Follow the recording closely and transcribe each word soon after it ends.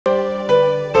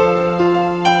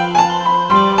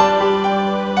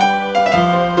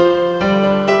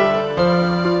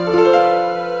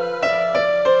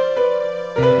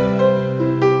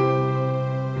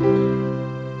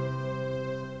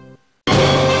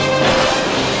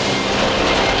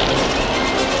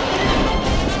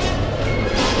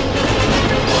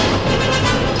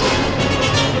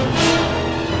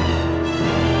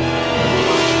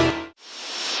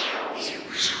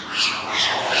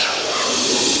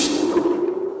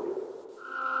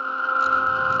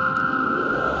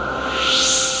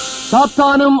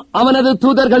சாத்தானும் அவனது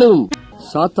தூதர்களும்.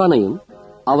 சாத்தானையும்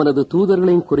அவனது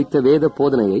தூதர்களையும் குறித்த வேத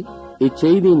போதனையை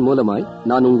இச்செய்தியின் மூலமாய்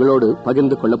நான் உங்களோடு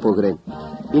பகிர்ந்து கொள்ளப் போகிறேன்.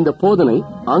 இந்த போதனை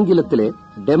ஆங்கிலத்திலே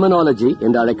டெமனாலஜி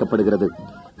என்று அழைக்கப்படுகிறது.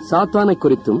 சாத்தானை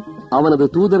குறித்தும் அவனது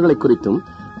தூதர்களை குறித்தும்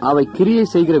அவை கிரியை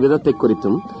செய்கிற விதத்தை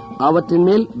குறித்தும் அவற்றின்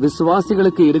மேல்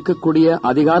விசுவாசிகளுக்கு இருக்கக்கூடிய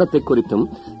அதிகாரத்தை குறித்தும்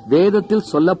வேதத்தில்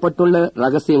சொல்லப்பட்டுள்ள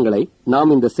ரகசியங்களை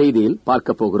நாம் இந்த செய்தியில்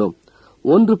பார்க்க போகிறோம்.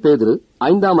 1 பேதுரு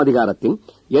 5ஆம் அதிகாரத்தின்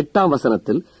 8ஆம்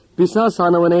வசனத்தில்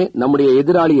பிசாசானவனே நம்முடைய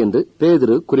எதிராளி என்று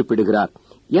பேதுரு குறிப்பிடுகிறார்.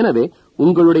 எனவே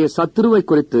உங்களுடைய சத்துருவை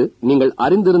குறித்து நீங்கள்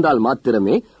அறிந்திருந்தால்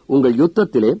மாத்திரமே உங்கள்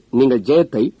யுத்தத்திலே நீங்கள்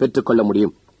ஜெயத்தை பெற்றுக் கொள்ள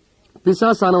முடியும்.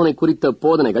 பிசாசானவனை குறித்த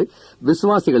போதனைகள்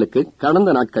விசுவாசிகளுக்கு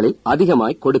கடந்த நாட்களில்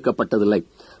அதிகமாய் கொடுக்கப்பட்டதில்லை.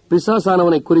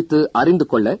 பிசாசானவனை குறித்து அறிந்து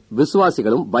கொள்ள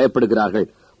விசுவாசிகளும் பயப்படுகிறார்கள்.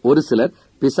 ஒரு சிலர்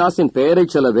பிசாசின் பெயரை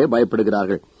சொல்லவே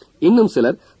பயப்படுகிறார்கள். இன்னும்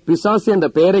சிலர் பிசாசு என்ற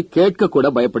பெயரை கேட்க கூட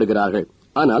பயப்படுகிறார்கள்.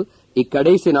 ஆனால்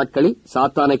இக்கடைசி நாட்களில்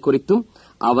சாத்தானை குறித்தும்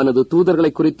அவனது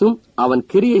தூதர்களை குறித்தும் அவன்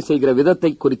கிரியை செய்கிற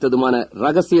விதத்தை குறித்ததுமான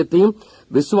ரகசியத்தையும்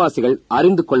விசுவாசிகள்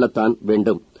அறிந்து கொள்ளத்தான்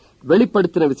வேண்டும்.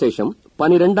 வெளிப்படுத்தின விசேஷம்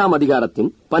 12ஆம் அதிகாரத்தின்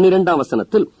 12ஆம்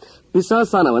வசனத்தில்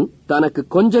பிசாசானவன் தனக்கு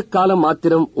கொஞ்ச காலம்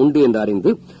மாத்திரம் உண்டு என்று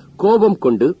அறிந்து கோபம்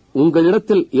கொண்டு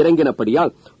உங்களிடத்தில்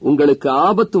இறங்கினபடியால் உங்களுக்கு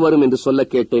ஆபத்து வரும் என்று சொல்ல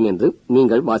கேட்டேன் என்று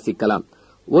நீங்கள் வாசிக்கலாம்.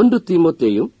 1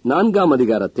 தீமோத்தேயு 4ஆம்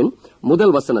அதிகாரத்தின்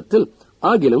 1 வசனத்தில்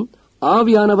ஆகிலும்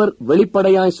ஆவியானவர்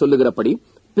வெளிப்படையாய் சொல்லுகிறபடி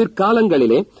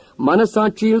பிற்காலங்களிலே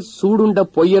மனசாட்சியில் சூடுண்ட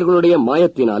பொய்யர்களுடைய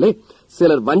மாயத்தினாலே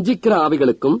சிலர் வஞ்சிக்கிற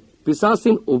ஆவிகளுக்கும்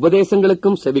பிசாசின்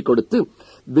உபதேசங்களுக்கும் செவி கொடுத்து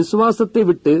விசுவாசத்தை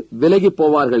விட்டு விலகி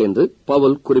போவார்கள் என்று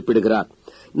பவுல் குறிப்பிடுகிறார்.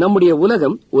 நம்முடைய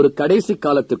உலகம் ஒரு கடைசி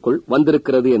காலத்துக்குள்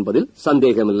வந்திருக்கிறது என்பதில்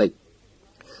சந்தேகமில்லை.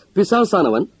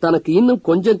 பிசாசானவன் தனக்கு இன்னும்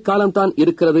கொஞ்ச காலம்தான்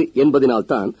இருக்கிறது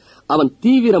என்பதனால்தான் அவன்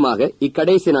தீவிரமாக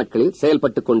இக்கடைசி நாட்களில்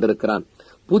செயல்பட்டுக் கொண்டிருக்கிறான்.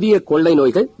 புதிய கொள்ளை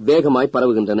நோய்கள் வேகமாய்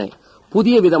பரவுகின்றன.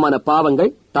 புதிய விதமான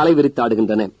பாவங்கள்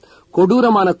தலைவிரித்தாடுகின்றன.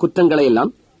 கொடூரமான குற்றங்களை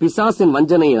எல்லாம் பிசாசின்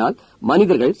வஞ்சனையினால்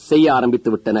மனிதர்கள் செய்ய ஆரம்பித்து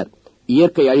விட்டனர்.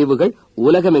 இயற்கை அழிவுகள்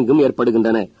உலகமெங்கும்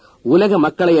ஏற்படுகின்றன. உலக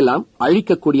மக்களையெல்லாம்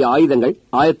அழிக்கக்கூடிய ஆயுதங்கள்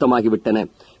ஆயத்தமாகிவிட்டன.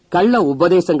 கள்ள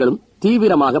உபதேசங்களும்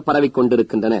தீவிரமாக பரவிக்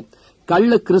கொண்டிருக்கின்றன.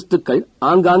 கள்ள கிறிஸ்துக்கள்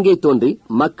ஆங்காங்கே தோன்றி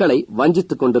மக்களை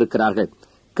வஞ்சித்துக் கொண்டிருக்கிறார்கள்.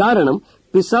 காரணம்,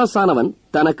 பிசாசானவன்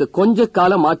தனக்கு கொஞ்ச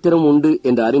காலம் மாத்திரம் உண்டு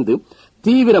என்று அறிந்து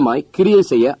தீவிரமாய் கிரியை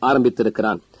செய்ய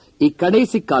ஆரம்பித்திருக்கிறான்.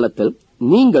 இக்கடைசி காலத்தில்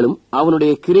நீங்களும்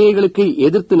அவனுடைய கிரியைகளுக்கு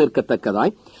எதிர்த்து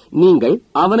நிற்கத்தக்கதாய் நீங்கள்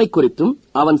அவனை குறித்தும்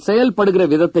அவன் செயல்படுகிற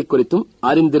விதத்தை குறித்தும்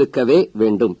அறிந்திருக்கவே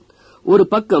வேண்டும். ஒரு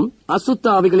பக்கம் அசுத்த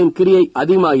ஆவிகளின் கிரியை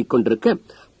அதிகமாகிக் கொண்டிருக்க,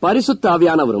 பரிசுத்த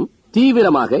ஆவியானவரும்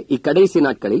தீவிரமாக இக்கடைசி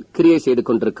நாட்களில் கிரியை செய்து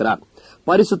கொண்டிருக்கிறார்.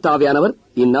 பரிசுத்த ஆவியானவர்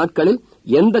இந்நாட்களில்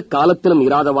எந்த காலத்திலும்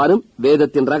இராதவாறும்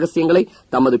வேதத்தின் ரகசியங்களை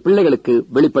தமது பிள்ளைகளுக்கு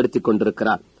வெளிப்படுத்திக்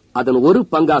கொண்டிருக்கிறார். அதன் ஒரு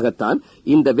பங்காகத்தான்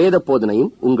இந்த வேத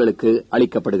போதனையும் உங்களுக்கு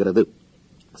அளிக்கப்படுகிறது.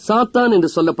 சாத்தான் என்று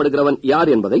சொல்லப்படுகிறவன் யார்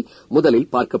என்பதை முதலில்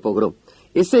பார்க்க போகிறோம்.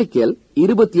 எசேக்கியேல்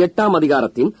 28ஆம்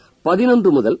அதிகாரத்தின்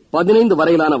 11 முதல் 15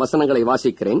 வரையிலான வசனங்களை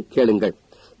வாசிக்கிறேன், கேளுங்கள்.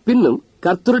 பின்னும்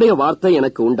கர்த்தருடைய வார்த்தை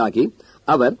எனக்கு உண்டாகி,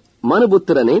 அவர்,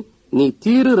 மனுபுத்திரனே, நீ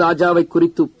தீரு ராஜாவை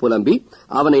குறித்து புலம்பி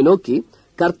அவனை நோக்கி,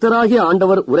 கர்த்தராகிய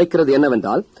ஆண்டவர் உரைக்கிறது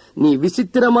என்னவென்றால், நீ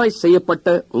விசித்திரமாய்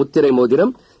செய்யப்பட்ட முத்திரை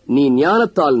மோதிரம், நீ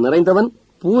ஞானத்தால் நிறைந்தவன்,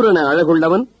 பூரண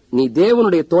அழகுள்ளவன், நீ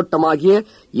தேவனுடைய தோட்டமாகிய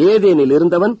ஏதேனில்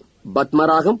இருந்தவன்,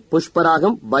 பத்மராகம்,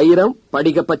 புஷ்பராகம், வைரம்,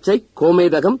 படிகப்பச்சை,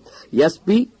 கோமேதகம்,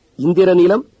 யஸ்பி,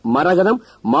 இந்திரநீலம், மரகதம்,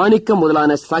 மாணிக்கம்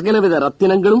முதலான சகலவித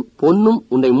ரத்தினங்களும் பொன்னும்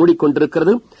உன்னை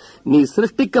மூடிக்கொண்டிருக்கிறது. நீ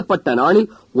சிருஷ்டிக்கப்பட்ட நாளில்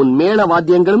உன் மேள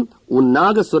வாத்தியங்களும் உன்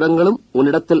நாகசுரங்களும்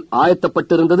உன்னிடத்தில்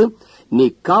ஆயத்தப்பட்டிருந்தது. நீ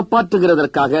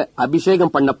காப்பாற்றுகிறதற்காக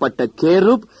அபிஷேகம் பண்ணப்பட்ட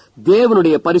கேரூப்,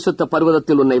 தேவனுடைய பரிசுத்த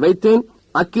பர்வதத்தில் உன்னை வைத்தேன்.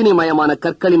 அக்கினிமயமான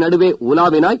கற்களின் நடுவே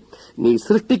உலாவினாய். நீ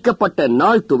சிருஷ்டிக்கப்பட்ட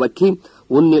நாள் துவக்கி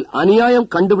உன்னில் அநியாயம்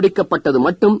கண்டுபிடிக்கப்பட்டது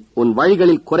மட்டும் உன்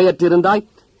வழிகளில் குறையற்றிருந்தாய்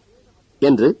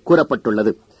என்று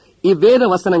கூறப்பட்டுள்ளது. இவ்வேத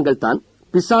வசனங்கள் தான்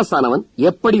பிசாசானவன்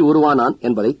எப்படி உருவானான்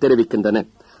என்பதை தெரிவிக்கின்றன.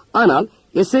 ஆனால்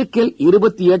எசேக்கியேல்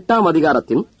 28ஆம்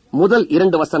அதிகாரத்தின் முதல்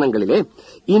 2 வசனங்களிலே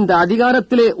இந்த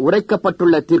அதிகாரத்திலே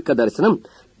உரைக்கப்பட்டுள்ள தீர்க்க தரிசனம்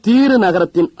தீரு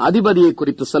நகரத்தின் அதிபதியை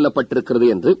குறித்து சொல்லப்பட்டிருக்கிறது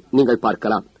என்று நீங்கள்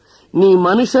பார்க்கலாம். நீ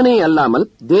மனுஷனே அல்லாமல்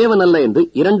தேவனல்ல என்று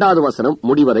 2வது வசனம்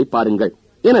முடிவதை பாருங்கள்.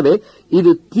 எனவே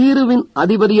இது தீருவின்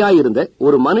அதிபதியாயிருந்த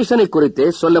ஒரு மனுஷனை குறித்தே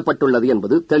சொல்லப்பட்டுள்ளது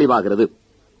என்பது தெளிவாகிறது.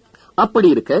 அப்படி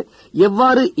இருக்க,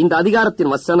 எவ்வாறு இந்த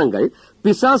அதிகாரத்தின் வசனங்கள்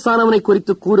பிசாசானவனை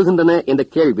குறித்து கூறுகின்றன என்ற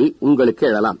கேள்வி உங்களுக்கு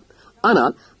எழலாம்.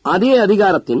 ஆனால் அதே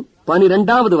அதிகாரத்தின்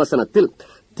 12வது வசனத்தில்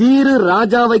தீரு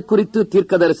ராஜாவை குறித்து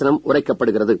தீர்க்க தரிசனம்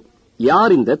உரைக்கப்படுகிறது.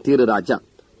 யார் இந்த தீரு ராஜா?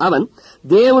 அவன்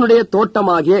தேவனுடைய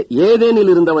தோட்டமாகிய ஏதேனில்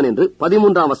இருந்தவன் என்று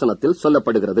 13ஆம் வசனத்தில்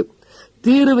சொல்லப்படுகிறது.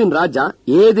 தீருவின் ராஜா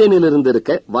ஏதேனில்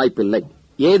இருந்திருக்க வாய்ப்பில்லை.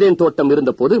 ஏதேன் தோட்டம்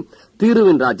இருந்தபோது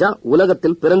தீருவின் ராஜா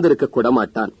உலகத்தில் பிறந்திருக்க கூட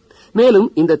மாட்டான். மேலும்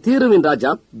இந்த தீருவின் ராஜா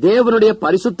தேவனுடைய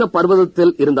பரிசுத்த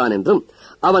பர்வதத்தில் இருந்தான் என்றும்,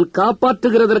 அவன்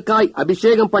காப்பாற்றுகிறதற்காய்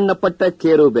அபிஷேகம் பண்ணப்பட்ட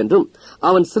கேரூப் என்றும்,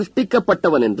 அவன்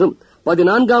சிருஷ்டிக்கப்பட்டவன் என்றும்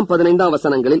 14, 15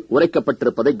 வசனங்களில்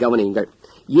உரைக்கப்பட்டிருப்பதை கவனியுங்கள்.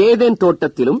 ஏதேன்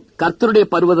தோட்டத்திலும் கர்த்தருடைய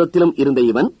பர்வதத்திலும் இருந்த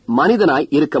இவன் மனிதனாய்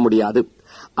இருக்க முடியாது.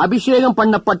 அபிஷேகம்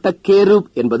பண்ணப்பட்ட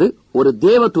கேரூப் என்பது ஒரு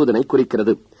தேவதூதனை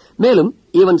குறிக்கிறது. மேலும்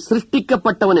இவன்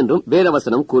சிருஷ்டிக்கப்பட்டவன் என்றும்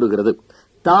வேதவசனம் கூறுகிறது.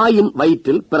 தாயின்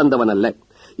வயிற்றில் பிறந்தவன் அல்ல.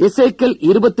 எசேக்கியேல்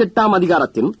 28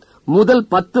 அதிகாரத்தின் முதல்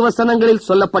 10 வசனங்களில்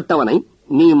சொல்லப்பட்டவனை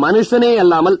நீ மனுஷனே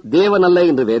அல்லாமல் தேவன் அல்ல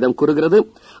என்று வேதம் கூறுகிறது.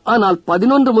 ஆனால்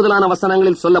 11 முதலான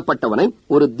வசனங்களில் சொல்லப்பட்டவனை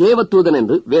ஒரு தேவதூதன்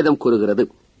என்று வேதம் கூறுகிறது.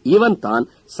 இவன் தான்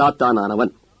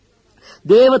சாத்தானானவன்.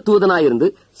 தேவதூதனாயிருந்து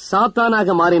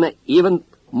சாத்தானாக மாறின இவன்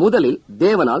முதலில்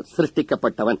தேவனால்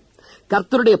சிருஷ்டிக்கப்பட்டவன்.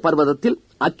 கர்த்தருடைய பர்வதத்தில்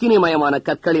அக்கினிமயமான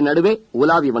கற்களின் நடுவே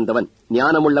உலாவி வந்தவன்.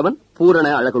 ஞானமுள்ளவன், பூரண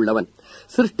அழகுள்ளவன்.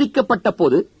 சிருஷ்டிக்கப்பட்ட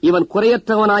போது இவன்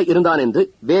குறையற்றவனாய் இருந்தான் என்று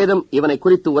வேதம் இவனை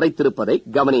குறித்து உரைத்திருப்பதை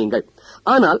கவனியுங்கள்.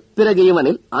 ஆனால் பிறகு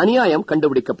இவனில் அநியாயம்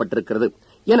கண்டுபிடிக்கப்பட்டிருக்கிறது.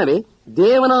 எனவே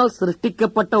தேவனால்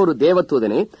சிருஷ்டிக்கப்பட்ட ஒரு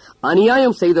தேவதூதனே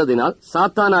அநியாயம் செய்ததினால்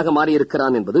சாத்தானாக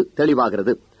மாறியிருக்கிறான் என்பது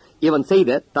தெளிவாகிறது. இவன்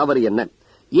செய்த தவறு என்ன?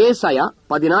 ஏசாயா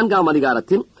 14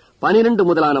 அதிகாரத்தின் 12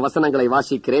 முதலான வசனங்களை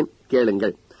வாசிக்கிறேன்,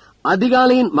 கேளுங்கள்.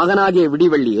 அதிகாலையின் மகனாகிய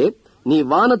விடிவெள்ளியே, நீ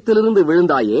வானத்திலிருந்து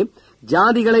விழுந்தாயே,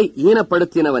 ஜாதிகளை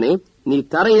ஈனப்படுத்தினவனே, நீ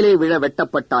தரையிலே விழ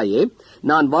வெட்டப்பட்டாயே.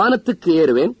 நான் வானத்துக்கு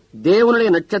ஏறுவேன், தேவனுடைய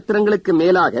நட்சத்திரங்களுக்கு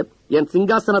மேலாக என்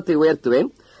சிங்காசனத்தை உயர்த்துவேன்,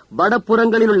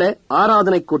 வடபுறங்களிலுள்ள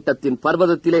ஆராதனை கூட்டத்தின்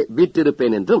பர்வதத்திலே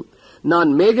வீற்றிருப்பேன் என்றும்,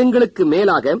 நான் மேகங்களுக்கு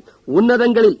மேலாக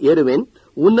உன்னதங்களில் ஏறுவேன்,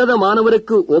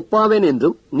 உன்னதமானவருக்கு ஒப்பாவேன்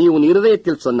என்றும் நீ உன்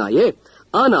இருதயத்தில் சொன்னாயே.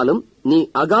 ஆனாலும் நீ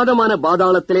அகாதமான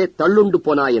பாதாளத்திலே தள்ளுண்டு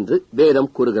போனாய் என்று வேதம்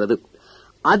கூறுகிறது.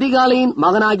 அதிகாலையின்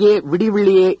மகனாகிய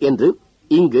விடிவெள்ளியே என்று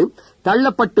இங்கு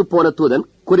தள்ளப்பட்டு போன தூதன்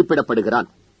குறிப்பிடப்படுகிறான்.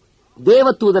 தேவ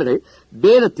தூதர்கள்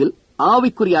வேதத்தில்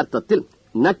ஆவிக்குரிய அர்த்தத்தில்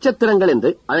நட்சத்திரங்கள்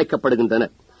என்று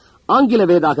அழைக்கப்படுகின்றனர். ஆங்கில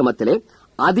வேதாகமத்திலே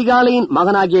அதிகாலையின்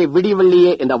மகனாகிய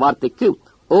விடிவெள்ளியே என்ற வார்த்தைக்கு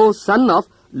ஓ சன் ஆஃப்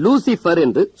லூசிபர்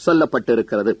என்று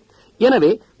சொல்லப்பட்டிருக்கிறது.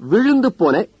 எனவே விழுந்து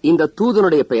போன இந்த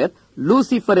தூதனுடைய பெயர்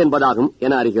லூசிபர் என்பதாகும்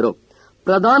என அறிகிறோம்.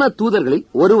 பிரதான தூதர்களில்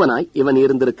ஒருவனாய் இவன்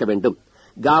இருந்திருக்க வேண்டும்.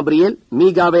 காபிரியேல்,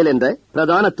 மீகாவேல் என்ற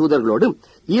பிரதான தூதர்களோடு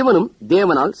இவனும்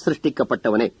தேவனால்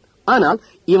சிருஷ்டிக்கப்பட்டவனே. ஆனால்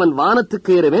இவன்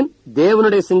வானத்துக்கு ஏறுவேன்,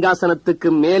 தேவனுடைய சிங்காசனத்துக்கு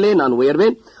மேலே நான்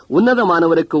உயர்வேன்,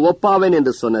 உன்னதமானவருக்கு ஒப்பாவேன்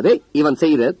என்று சொன்னதே இவன்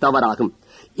செய்த தவறாகும்.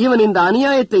 இவன் இந்த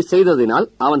அநியாயத்தை செய்ததினால்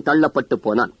அவன் தள்ளப்பட்டு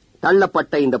போனான்.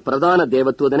 தள்ளப்பட்ட இந்த பிரதான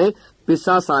தேவதூதனே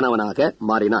பிசாசானவனாக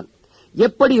மாறினான்.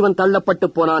 எப்படி இவன் தள்ளப்பட்டு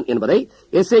போனான் என்பதை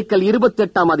எசேக்கியேல்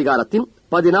 28 அதிகாரத்தின்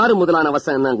 16 முதலான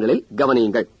வசனங்களில்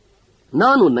கவனியுங்கள்.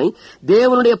 நான் உன்னை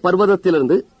தேவனுடைய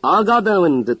பர்வதத்திலிருந்து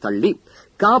ஆகாதவன் என்று தள்ளி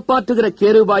காப்பாற்றுகிற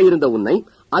கேருபாயிருந்த உன்னை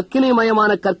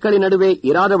அக்கினிமயமான கற்களின் நடுவே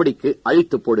இராதபடிக்கு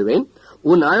அழித்து போடுவேன்.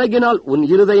 உன் அழகினால் உன்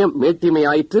இருதயம்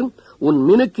மேட்டிமையாயிற்று, உன்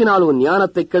மினுக்கினால் உன்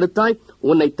ஞானத்தை கெடுத்தாய்,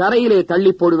 உன்னை தரையிலே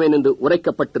தள்ளி போடுவேன் என்று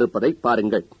உரைக்கப்பட்டிருப்பதை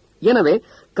பாருங்கள். எனவே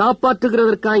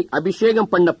காப்பாற்றுகிறதற்காய் அபிஷேகம்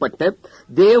பண்ணப்பட்ட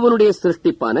தேவனுடைய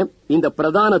சிருஷ்டிப்பான இந்த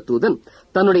பிரதான தூதன்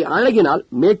தன்னுடைய அழகினால்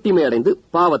மேட்டிமை அடைந்து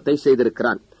பாவத்தை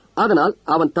செய்திருக்கிறான். அதனால்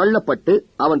அவன் தள்ளப்பட்டு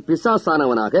அவன்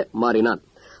பிசாசானவனாக மாறினான்.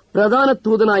 பிரதான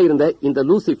தூதனாயிருந்த இந்த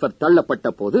லூசிபர் தள்ளப்பட்ட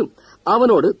போது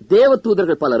அவனோடு தேவ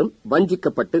தூதர்கள் பலரும்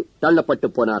வஞ்சிக்கப்பட்டு தள்ளப்பட்டு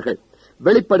போனார்கள்.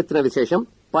 வெளிப்படுத்தின விசேஷம்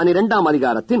 12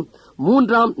 அதிகாரத்தின்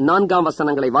 3, 4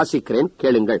 வசனங்களை வாசிக்கிறேன்,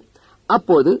 கேளுங்கள்.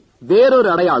 அப்போது வேறொரு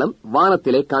அடையாளம்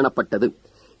வானத்திலே காணப்பட்டது.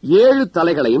 7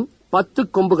 தலைகளையும் 10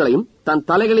 கொம்புகளையும் தன்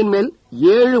தலைகளின் மேல்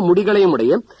 7 முடிகளையும்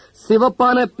உடைய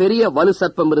சிவப்பான பெரிய வலு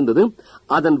சர்ப்பம் இருந்தது.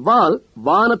 அதன் வால்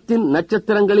வானத்தின்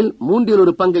நட்சத்திரங்களில்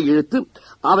 1/3 பங்கை இழுத்து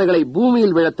அவைகளை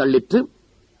பூமியில் விழ தள்ளிற்று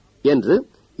என்று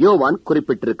யோவான்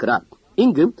குறிப்பிட்டிருக்கிறார்.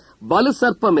 இங்கு வலு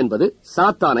சர்ப்பம் என்பது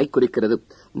சாத்தானை குறிக்கிறது,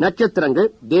 நட்சத்திரங்கள்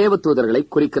தேவ தூதர்களை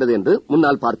குறிக்கிறது என்று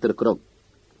முன்னால் பார்த்திருக்கிறோம்.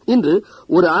 இன்று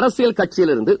ஒரு அரசியல்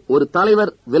கட்சியிலிருந்து ஒரு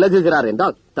தலைவர் விலகுகிறார்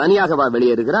என்றால் தனியாகவா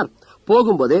வெளியேறுகிறார்?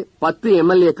 போகும்போதே 10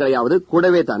 எம்எல்ஏக்களையாவது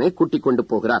கூடவே தானே கூட்டிக் கொண்டு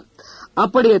போகிறார்.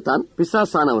 அப்படியே தான்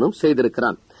பிசாசானவனும்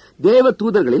செய்திருக்கிறான். தேவ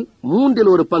தூதர்களில்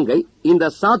 3/1 பங்கை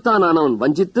இந்த சாத்தானானவன்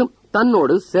வஞ்சித்து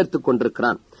தன்னோடு சேர்த்துக்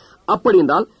கொண்டிருக்கிறான். அப்படி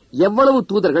என்றால் எவ்வளவு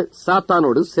தூதர்கள்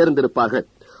சாத்தானோடு சேர்ந்திருப்பார்கள்?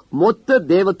 மொத்த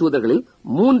தேவ தூதர்களில்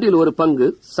 3/1 பங்கு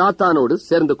சாத்தானோடு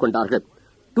சேர்ந்து கொண்டார்கள்.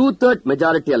 2/3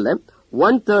 மெஜாரிட்டி அல்ல,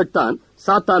 1/3 தான்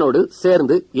சாத்தானோடு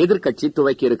சேர்ந்து எதிர்க்கட்சி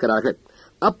துவக்கி இருக்கிறார்கள்.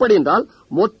 அப்படி என்றால்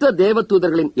மொத்த தேவ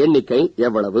தூதர்களின் எண்ணிக்கை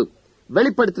எவ்வளவு?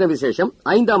 வெளிப்படுத்தின விசேஷம்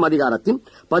 5 அதிகாரத்தின்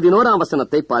 11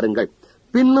 வசனத்தை பாருங்கள்.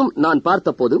 பின்னும் நான்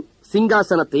பார்த்தபோது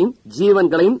சிங்காசனத்தையும்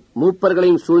ஜீவன்களையும்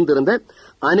மூப்பர்களையும் சூழ்ந்திருந்த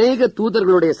அநேக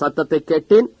தூதர்களுடைய சத்தத்தை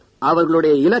கேட்டேன்.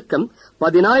 அவர்களுடைய இலக்கம்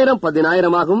 10,000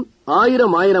 10,000ஆகவும் 1000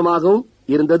 1000ஆகவும்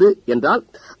இருந்தது என்றால்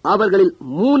அவர்களில்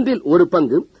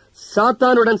 1/3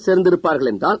 சாத்தானுடன்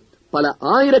சேர்ந்திருப்பார்கள் என்றால் பல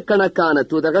ஆயிரக்கணக்கான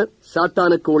தூதர்கள்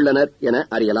சாத்தானுக்கு உள்ளனர் என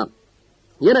அறியலாம்.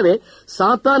 எனவே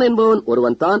சாத்தான் என்பவன்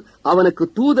ஒருவன் தான், அவனுக்கு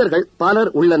தூதர்கள் பலர்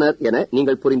உள்ளனர் என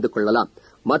நீங்கள் புரிந்து கொள்ளலாம்.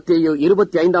 மத்தேயு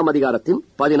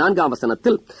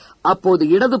 25:14 அப்போது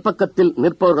இடது பக்கத்தில்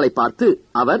நிற்பவர்களை பார்த்து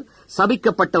அவர்,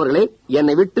 சபிக்கப்பட்டவர்களே,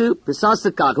 என்னை விட்டு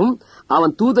பிசாசுக்காகவும்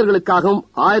அவன் தூதர்களுக்காகவும்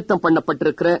ஆயத்தம்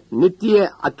பண்ணப்பட்டிருக்கிற நித்திய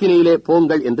அக்கினியிலே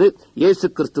போங்கள் என்று இயேசு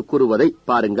கிறிஸ்து கூறுவதை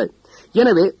பாருங்கள்.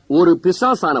 எனவே ஒரு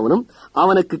பிசாசானவனும்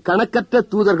அவனுக்கு கணக்கற்ற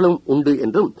தூதர்களும் உண்டு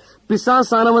என்றும்,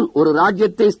 பிசாசானவன் ஒரு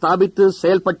ராஜ்யத்தை ஸ்தாபித்து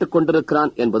செயல்பட்டுக்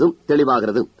கொண்டிருக்கிறான் என்பதும்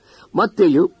தெளிவாகிறது.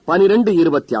 மத்தேயு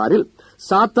 12:26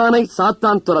 சாத்தானை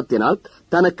சாத்தான் துரத்தினால்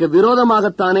தனக்கு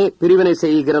விரோதமாகத்தானே பிரிவினை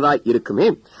செய்கிறதாய் இருக்குமே,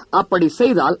 அப்படி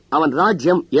செய்தால் அவன்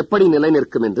ராஜ்யம் எப்படி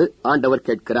நிலைநிற்கும் என்று ஆண்டவர்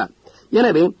கேட்கிறார்.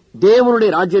 எனவே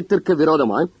தேவனுடைய ராஜ்யத்திற்கு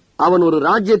விரோதமாய் அவன் ஒரு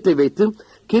ராஜ்யத்தை வைத்து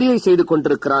கிரியை செய்து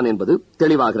கொண்டிருக்கிறான் என்பது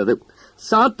தெளிவாகிறது.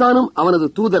 சாத்தானும் அவனது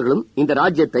தூதர்களும் இந்த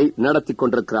ராஜ்யத்தை நடத்தி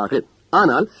கொண்டிருக்கிறார்கள்.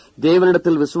 ஆனால்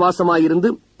தேவனிடத்தில் விசுவாசமாயிருந்து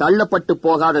தள்ளப்பட்டு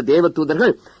போகாத தேவ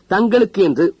தூதர்கள் தங்களுக்கு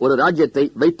என்று ஒரு ராஜ்யத்தை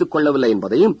வைத்துக் கொள்ளவில்லை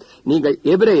என்பதையும் நீங்கள்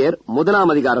எபிரேயர்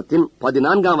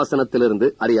 1:14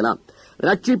 அறியலாம்.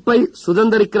 ரட்சிப்பை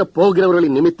சுதந்திரிக்க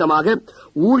போகிறவர்களின் நிமித்தமாக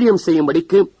ஊழியம்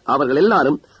செய்யும்படிக்கு அவர்கள்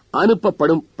எல்லாரும்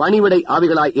அனுப்பப்படும் பணிவிடை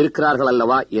ஆவிகளாய் இருக்கிறார்கள்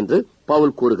அல்லவா என்று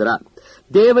பவுல் கூறுகிறார்.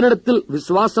 தேவனிடத்தில்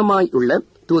விசுவாசமாய் உள்ள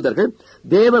தூதர்கள்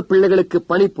தேவ பிள்ளைகளுக்கு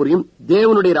பணிபுரியும்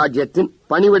தேவனுடைய ராஜ்யத்தின்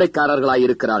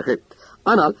பணிவிடைக்காரர்களாயிருக்கிறார்கள்.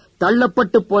 ஆனால்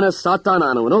தள்ளப்பட்டு போன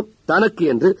சாத்தானானவனோ தனக்கு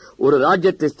என்று ஒரு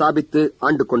ராஜ்யத்தை ஸ்தாபித்து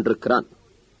ஆண்டு கொண்டிருக்கிறான்.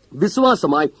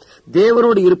 விசுவாசமாய்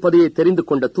தேவனோடு இருப்பதையே தெரிந்து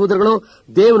கொண்ட தூதர்களோ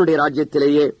தேவனுடைய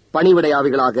ராஜ்யத்திலேயே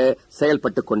பணிவிடையாவிகளாக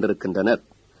செயல்பட்டுக் கொண்டிருக்கின்றனர்.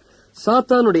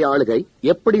 சாத்தானுடைய ஆளுகை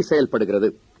எப்படி செயல்படுகிறது?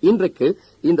 இன்றைக்கு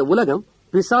இந்த உலகம்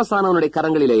பிசாசானவனுடைய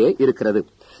கரங்களிலேயே இருக்கிறது.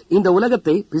 இந்த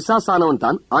உலகத்தை பிசாசானவன்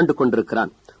தான் ஆண்டு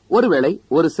கொண்டிருக்கிறான். ஒருவேளை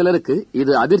ஒரு சிலருக்கு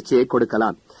இது அதிர்ச்சியை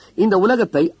கொடுக்கலாம். இந்த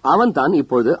உலகத்தை அவன் தான்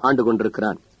இப்போது ஆண்டு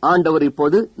கொண்டிருக்கிறான். ஆண்டவர்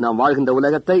இப்போது நாம் வாழ்கின்ற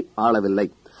உலகத்தை ஆளவில்லை.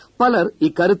 பலர்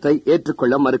இக்கருத்தை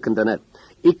ஏற்றுக்கொள்ள மறுக்கின்றனர்.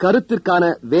 இக்கருத்திற்கான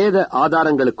வேத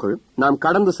ஆதாரங்களுக்குள் நாம்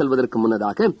கடந்து செல்வதற்கு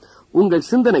முன்னதாக உங்கள்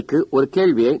சிந்தனைக்கு ஒரு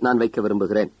கேள்வியை நான் வைக்க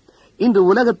விரும்புகிறேன். இன்று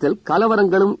உலகத்தில்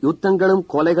கலவரங்களும் யுத்தங்களும்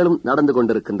கொலைகளும் நடந்து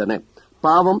கொண்டிருக்கின்றன.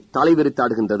 பாவம்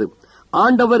தலைவிரித்தாடுகின்றது.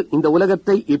 ஆண்டவர் இந்த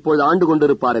உலகத்தை இப்போது ஆண்டு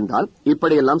கொண்டிருப்பார் என்றால்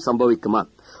இப்படியெல்லாம் சம்பவிக்குமா?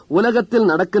 உலகத்தில்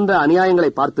நடக்கின்ற அநியாயங்களை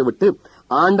பார்த்துவிட்டு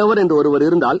ஆண்டவர் என்று ஒருவர்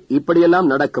இருந்தால் இப்படியெல்லாம்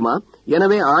நடக்குமா?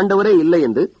 எனவே ஆண்டவரே இல்லை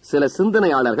என்று சில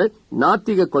சிந்தனையாளர்கள்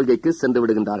நாத்திக கொள்கைக்கு சென்று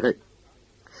விடுகின்றார்கள்.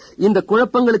 இந்த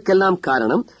குழப்பங்களுக்கெல்லாம்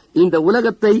காரணம், இந்த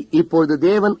உலகத்தை இப்பொழுது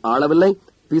தேவன் ஆளவில்லை,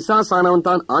 பிசாசானவன்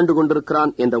தான் ஆண்டு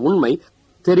கொண்டிருக்கிறான் என்ற உண்மை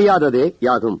தெரியாததே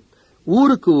யாகும்.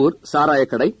 ஊருக்கு ஊர்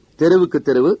சாராயக்கடை, தெருவுக்கு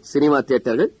தெருவு சினிமா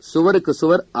தியேட்டர்கள், சுவருக்கு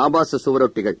சுவர் ஆபாச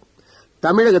சுவரொட்டிகள்.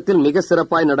 தமிழகத்தில் மிக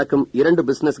சிறப்பாய் நடக்கும் 2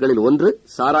 பிசினஸ்களில் ஒன்று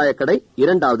சாராயக்கடை,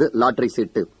 2வது லாட்டரி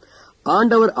சீட்டு.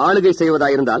 ஆண்டவர் ஆளுகை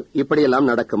செய்வதாயிருந்தால் இப்படியெல்லாம்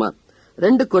நடக்குமா?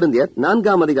 2 கொரிந்தியர்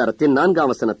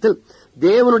 4:4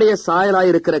 தேவனுடைய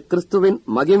சாயலாயிருக்கிற கிறிஸ்துவின்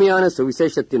மகிமையான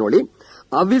சுவிசேஷத்தின் ஒளி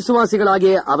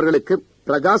அவ்விசுவாசிகளாகிய அவர்களுக்கு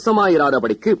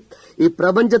பிரகாசமாயிராதபடிக்கு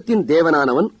இப்பிரபஞ்சத்தின்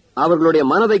தேவனானவன் அவர்களுடைய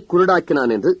மனதை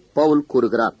குருடாக்கினான் என்று பவுல்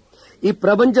கூறுகிறார்.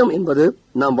 இப்பிரபஞ்சம் என்பது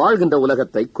நாம் வாழ்கின்ற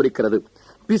உலகத்தை குறிக்கிறது.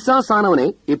 பிசாசானவனே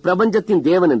இப்பிரபஞ்சத்தின்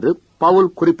தேவன் என்று பவுல்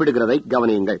குறிப்பிடுகிறதை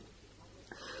கவனியுங்கள்.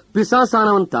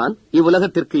 பிசாசானவன் தான்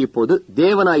இவ்வுலகத்திற்கு இப்போது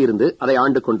தேவனாயிருந்து அதை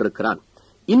ஆண்டு கொண்டிருக்கிறான்.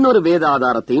 இன்னொரு வேத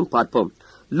ஆதாரத்தையும் பார்ப்போம்.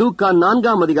 லூக்கா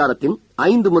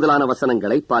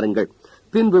 4:5 பாருங்கள்.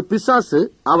 பின்பு பிசாசு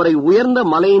அவரை உயர்ந்த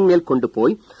மலையின் மேல் கொண்டு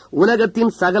போய்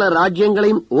உலகத்தின் சகல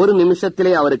ராஜ்யங்களையும் ஒரு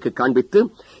நிமிஷத்திலே அவருக்கு காண்பித்து,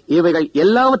 இவைகள்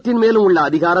எல்லாவற்றின் மேலும் உள்ள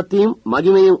அதிகாரத்தையும்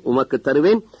மகிமையும் உமக்கு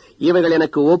தருவேன், இவைகள்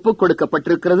எனக்கு ஒப்புக்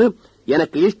கொடுக்கப்பட்டிருக்கிறது,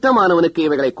 எனக்கு இஷ்டமானவனுக்கு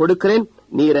இவைகளை கொடுக்கிறேன்,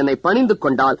 நீர் என்னை பணிந்து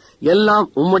கொண்டால் எல்லாம்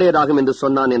உம்முடையதாகும் என்று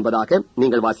சொன்னான் என்பதாக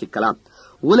நீங்கள் வாசிக்கலாம்.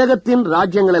 உலகத்தின்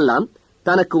ராஜ்யங்கள் எல்லாம்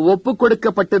தனக்கு ஒப்புக்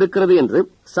கொடுக்கப்பட்டிருக்கிறது என்று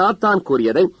சாத்தான்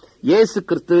கூறியதை இயேசு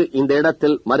கிறிஸ்து இந்த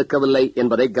இடத்தில் மறுக்கவில்லை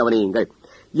என்பதை கவனியுங்கள்.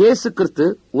 இயேசு கிறிஸ்து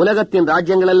உலகத்தின்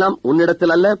ராஜ்யங்கள் எல்லாம்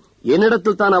உன்னிடத்தில் அல்ல,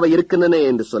 என்னிடத்தில் தான் அவை இருக்கின்றன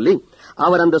என்று சொல்லி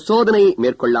அவர் அந்த சோதனையை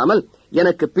மேற்கொள்ளாமல்,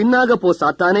 எனக்கு பின்னாக போ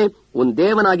சாத்தானே, உன்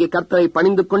தேவனாகிய கர்த்தரை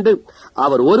பணிந்து கொண்டு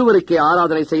அவர் ஒருவருக்கே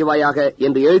ஆராதனை செய்வாயாக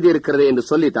என்று எழுதியிருக்கிறது என்று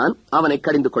சொல்லித்தான் அவனை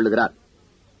கடிந்து கொள்ளுகிறார்.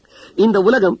 இந்த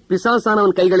உலகம்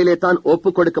பிசாசானவன் கைகளிலே தான்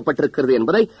ஒப்புக் கொடுக்கப்பட்டிருக்கிறது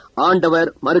என்பதை ஆண்டவர்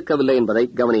மறுக்கவில்லை என்பதை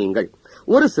கவனியுங்கள்.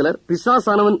 ஒரு சிலர்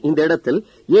பிசாசானவன் இந்த இடத்தில்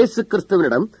இயேசு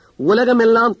கிறிஸ்துவனிடம்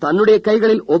உலகமெல்லாம் தன்னுடைய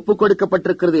கைகளில் ஒப்புக்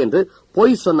கொடுக்கப்பட்டிருக்கிறது என்று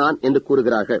பொய் சொன்னான் என்று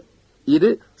கூறுகிறார்கள். இது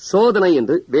சோதனை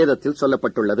என்று வேதத்தில்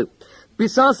சொல்லப்பட்டுள்ளது.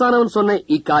 பிசாசானவன் சொன்ன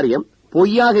இக்காரியம்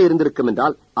பொய்யாக இருந்திருக்கும்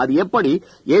என்றால் அது எப்படி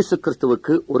இயேசு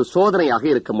கிறிஸ்துவுக்கு ஒரு சோதனையாக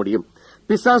இருக்க முடியும்?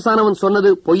 பிசாசானவன் சொன்னது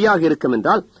பொய்யாக இருக்கும்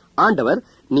என்றால் ஆண்டவர்,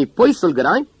 நீ பொய்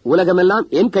சொல்கிறாய், உலகமெல்லாம்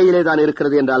என் கையிலே தான்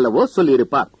இருக்கிறது என்று அல்லவோ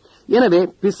சொல்லியிருப்பார். எனவே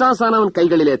பிசாசானவன்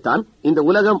கைகளிலே தான் இந்த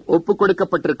உலகம் ஒப்புக்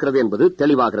கொடுக்கப்பட்டிருக்கிறது என்பது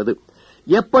தெளிவாகிறது.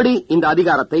 எப்படி இந்த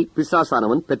அதிகாரத்தை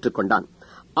பிசாசானவன் பெற்றுக் கொண்டான்?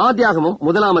 ஆதியாகமம்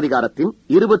 1 அதிகாரத்தின்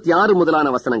 26 முதலான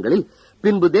வசனங்களில்,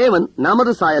 பின்பு தேவன்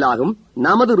நமது சாயலாகவும்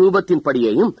நமது ரூபத்தின்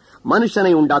படியேயும்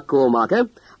மனுஷனை உண்டாக்குவோமாக,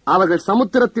 அவர்கள்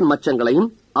சமுத்திரத்தின் மச்சங்களையும்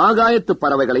ஆகாயத்து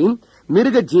பறவைகளையும்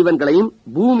மிருக ஜீவன்களையும்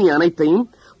பூமி அனைத்தையும்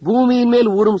பூமியின் மேல்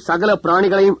ஊறும் சகல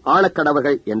பிராணிகளையும்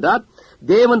ஆளக்கடவர்கள் என்றார்.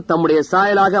 தேவன் தம்முடைய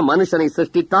சாயலாக மனுஷனை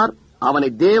சிருஷ்டித்தார், அவனை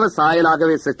தேவ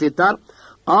சாயலாகவே சிருஷ்டித்தார்,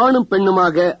 ஆணும்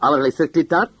பெண்ணுமாக அவர்களை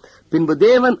சிருஷ்டித்தார். பின்பு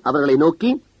தேவன் அவர்களை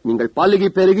நோக்கி, நீங்கள் பலுகி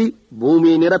பெருகி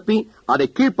பூமியை நிரப்பி அதை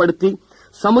கீழ்ப்படுத்தி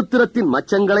சமுத்திரத்தின்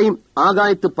மச்சங்களையும்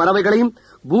ஆகாயத்து பறவைகளையும்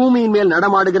பூமியின் மேல்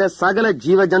நடமாடுகிற சகல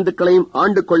ஜீவ ஜந்துக்களையும்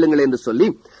ஆண்டு கொள்ளுங்கள் என்று சொல்லி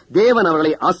தேவன்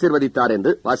அவர்களை ஆசீர்வதித்தார்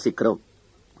என்று வாசிக்கிறோம்.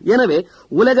 எனவே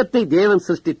உலகத்தை தேவன்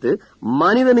சிருஷ்டித்து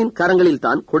மனிதனின் கரங்களில்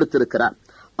தான் கொடுத்திருக்கிறார்.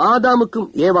 ஆதாமுக்கும்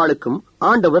ஏவாளுக்கும்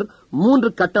ஆண்டவர் 3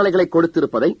 கட்டளைகளை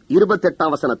கொடுத்திருப்பதை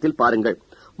 28ஆம் வசனத்தில் பாருங்கள்.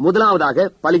 முதலாவதாக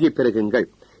பலுகி பெருகுங்கள்,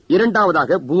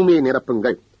 இரண்டாவதாக பூமியை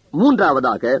நிரப்புங்கள்,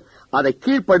 மூன்றாவதாக அதை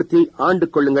கீழ்ப்படுத்தி ஆண்டு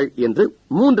கொள்ளுங்கள் என்று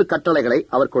 3 கட்டளைகளை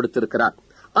அவர் கொடுத்திருக்கிறார்.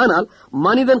 ஆனால்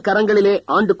மனிதன் கரங்களிலே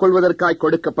ஆண்டு கொள்வதற்காய்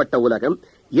கொடுக்கப்பட்ட உலகம்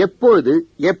எப்பொழுது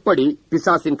எப்படி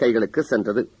பிசாசின் கைகளுக்கு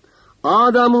சென்றது?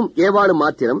 ஆதாமும் ஏவாளும்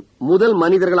மாத்திரம் முதல்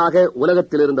மனிதர்களாக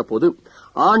உலகத்தில் இருந்த போது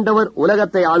ஆண்டவர்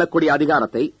உலகத்தை ஆளக்கூடிய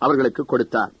அதிகாரத்தை அவர்களுக்கு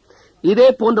கொடுத்தார். இதே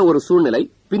போன்ற ஒரு சூழ்நிலை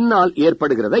பின்னால்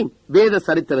ஏற்படுகிறதை வேத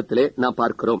சரித்திரத்திலே நாம்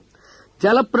பார்க்கிறோம்.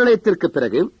 ஜலப்பிரளயத்திற்கு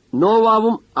பிறகு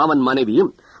நோவாவும் அவன்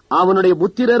மனைவியும் அவனுடைய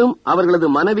புத்திரரும் அவர்களது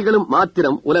மனைவிகளும்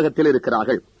மாத்திரம் உலகத்தில்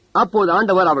இருக்கிறார்கள். அப்போது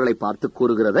ஆண்டவர் அவர்களை பார்த்து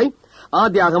கூறுகிறதை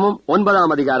ஆதியாகமம்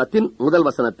 9 அதிகாரத்தின் 1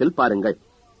 வசனத்தில் பாருங்கள்.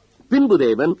 பின்பு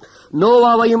தேவன்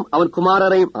நோவாவையும் அவன்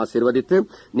குமாரரையும் ஆசீர்வதித்து,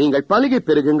 நீங்கள் பலுகி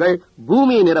பெருகுங்கள்,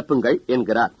 பூமியை நிரப்புங்கள்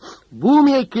என்கிறார்.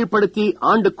 பூமியை கீழ்ப்படுத்தி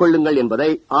ஆண்டு கொள்ளுங்கள் என்பதை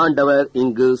ஆண்டவர்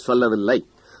இங்கு சொல்லவில்லை.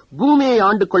 பூமியை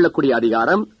ஆண்டு கொள்ளக்கூடிய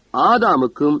அதிகாரம்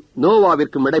ஆதாமுக்கும்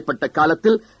நோவாவிற்கும் இடைப்பட்ட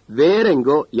காலத்தில்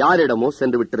வேறெங்கோ யாரிடமோ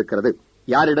சென்று விட்டிருக்கிறது.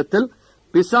 யாரிடத்தில்?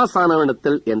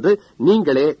 பிசாசானவனிடத்தில் என்று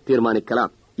நீங்களே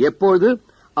தீர்மானிக்கலாம். எப்பொழுது?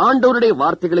 ஆண்டவருடைய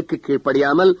வார்த்தைகளுக்கு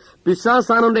கீழ்ப்படியாமல்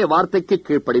பிசாசானுடைய வார்த்தைக்கு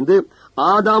கீழ்ப்படிந்து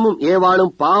ஆதாமும்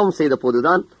ஏவாளும் பாவம் செய்த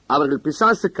போதுதான் அவர்கள்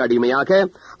பிசாசுக்கு அடிமையாக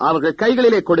அவர்கள்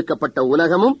கைகளிலே கொடுக்கப்பட்ட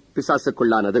உலகமும்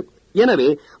பிசாசுக்குள்ளானது. எனவே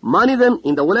மனிதன்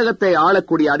இந்த உலகத்தை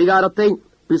ஆளக்கூடிய அதிகாரத்தை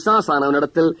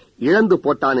பிசாசானவனிடத்தில் இழந்து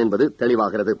போட்டான் என்பது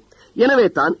தெளிவாகிறது. எனவே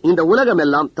தான் இந்த உலகம்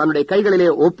எல்லாம் தன்னுடைய கைகளிலே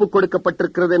ஒப்புக்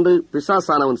கொடுக்கப்பட்டிருக்கிறது என்று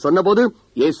பிசாசானவன் சொன்னபோது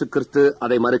இயேசு கிறிஸ்து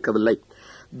அதை மறுக்கவில்லை.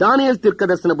 தானியேல்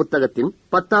தீர்க்கதரிசன புத்தகத்தின்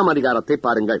 10ஆம் அதிகாரத்தை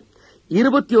பாருங்கள்.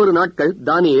 21 நாட்கள்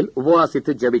தானியேல்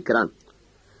உபவாசித்து ஜெபிக்கிறான்.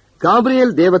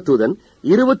 காபிரியேல் தேவதூதன்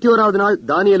 21வது நாள்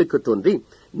தானியேலுக்கு தோன்றி,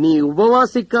 நீ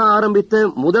உபவாசிக்க ஆரம்பித்த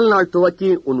முதல் நாள்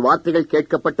துவக்கி உன் வார்த்தைகள்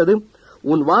கேட்கப்பட்டது,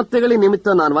 உன் வார்த்தைகளின்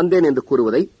நிமித்தம் நான் வந்தேன் என்று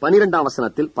கூறுவதை 12ஆம்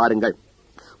வசனத்தில் பாருங்கள்.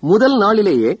 முதல்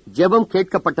நாளிலேயே ஜெபம்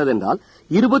கேட்கப்பட்டதென்றால்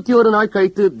 21 நாள்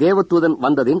கழித்து தேவதூதன்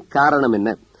வந்ததின் காரணம் என்ன?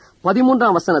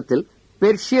 13ஆம் வசனத்தில்,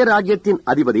 பெர்ஷிய ராஜ்யத்தின்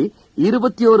அதிபதி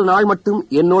 21 நாள் மட்டும்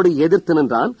என்னோடு எதிர்த்து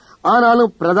நின்றான்,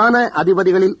 ஆனாலும் பிரதான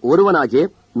அதிபதிகளில் ஒருவனாகிய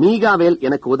மீகாவேல்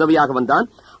எனக்கு உதவியாக வந்தான்,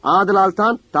 ஆதலால்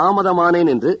தான்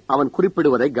தாமதமானேன் என்று அவன்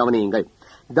குறிப்பிடுவதை கவனியுங்கள்.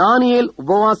 தானியேல்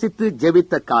உபவாசித்து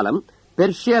ஜெபித்த காலம்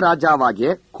பெர்ஷிய ராஜாவாகிய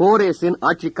கோரேசின்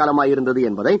ஆட்சி காலமாயிருந்தது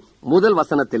என்பதை முதல்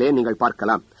வசனத்திலே நீங்கள்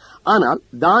பார்க்கலாம். ஆனால்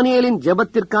தானியேலின்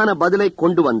ஜெபத்திற்கான பதிலை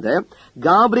கொண்டு வந்த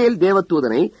காபிரியேல்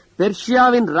தேவதூதனை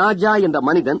பெர்ஷியாவின் ராஜா என்ற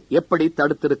மனிதன் எப்படி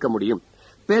தடுத்திருக்க முடியும்?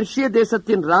 பெர்ஷிய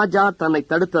தேசத்தின் ராஜா தன்னை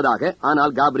தடுத்ததாக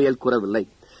ஆனால் காபிரியேல் கூறவில்லை.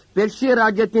 பெர்ஷிய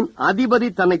ராஜ்யத்தின் அதிபதி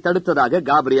தன்னை தடுத்ததாக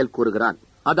காபிரியேல் கூறுகிறான்.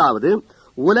 அதாவது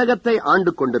உலகத்தை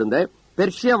ஆண்டு கொண்டிருந்த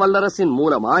பெர்ஷிய வல்லரசின்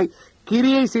மூலமாய்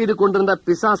கிரியை செய்து கொண்டிருந்த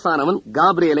பிசாசானவன்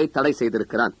காபிரியேலை தடை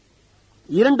செய்திருக்கிறான்.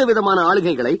 2 விதமான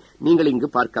ஆளுகைகளை நீங்கள் இங்கு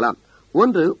பார்க்கலாம்.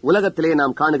 ஒன்று உலகத்திலே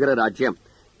நாம் காணுகிற ராஜ்யம்,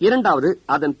 இரண்டாவது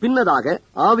அதன் பின்னதாக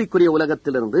ஆவிக்குரிய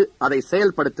உலகத்திலிருந்து அதை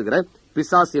செயல்படுத்துகிற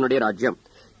பிசாசினுடைய ராஜ்யம்.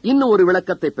 இன்னும் ஒரு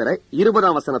விளக்கத்தை பெற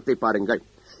 20ஆம் வசனத்தை பாருங்கள்.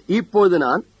 இப்போது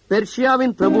நான்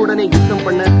பெர்ஷியாவின் பிரபுவுடனே யுத்தம்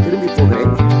பண்ண திரும்பி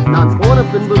போகிறேன், நான் போன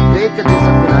பின்பு கிரேக்க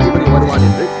தேசத்தின் அதிபதி வருவான்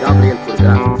என்று காபிரியேல்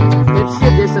கூறுகிறார். பெர்ஷிய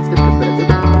தேசத்திற்கு பிறகு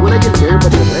உலகில்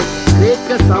எழுப்பப்படுகிற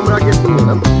கிரேக்க சாம்ராஜ்யத்தின்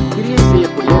மூலம் கிரியை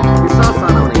செய்யக்கூடிய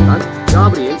பிசாசானவனை தான்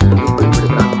காபிரியேல் என்று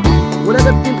குறிப்பிடுகிறார்.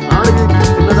 உலகத்தின் ஆளுகைக்கு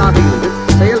உள்ளதாக இருந்து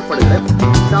செயல்படுகிற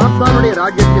சாத்தானுடைய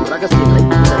ராஜ்யத்தின் ரகசியங்களை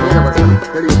இந்த வேதவசனம்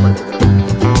தெளிவுபடுத்துகிறது.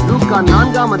 லூக்கா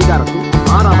 4ஆம் அதிகாரத்தின்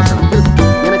 6ஆம் வசனத்தில்,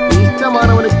 எனக்கு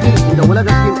இஷ்டமானவனுக்கு இந்த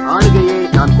உலகத்தின் ஆளுகையை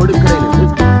நான் கொடுக்கிறேன் என்று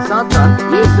சாத்தான்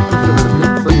இயேசு கிறிஸ்துவிற்கு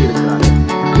சொல்லியிருக்கிறார்.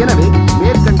 எனவே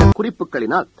மேற்கண்ட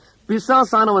குறிப்புகளினால்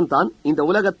பிசாசானவன் தான் இந்த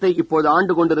உலகத்தை இப்போது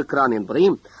ஆண்டு கொண்டிருக்கிறான்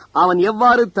என்பதையும் அவன்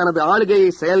எவ்வாறு தனது ஆளுகையை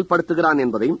செயல்படுத்துகிறான்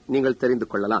என்பதையும் நீங்கள் தெரிந்து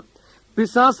கொள்ளலாம்.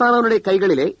 பிசாசானவனுடைய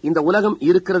கைகளிலே இந்த உலகம்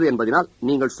இருக்கிறது என்பதனால்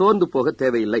நீங்கள் சோர்ந்து போக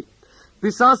தேவையில்லை.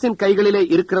 பிசாசின் கைகளிலே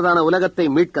இருக்கிறதான உலகத்தை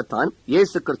மீட்கத்தான்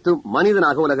இயேசு கிறிஸ்து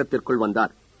மனிதனாக உலகத்திற்குள்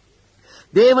வந்தார்.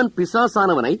 தேவன்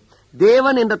பிசாசானவனை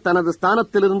தேவன் என்ற தனது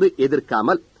ஸ்தானத்திலிருந்து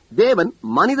எதிர்க்காமல் தேவன்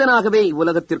மனிதனாகவே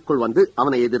இவ்வுலகத்திற்குள் வந்து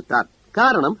அவனை எதிர்த்தார்.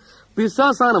 காரணம்,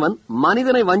 பிசாசானவன்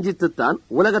மனிதனை வஞ்சித்துத்தான்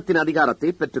உலகத்தின் அதிகாரத்தை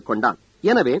பெற்றுக் கொண்டான்.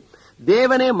 எனவே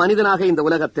தேவனே மனிதனாக இந்த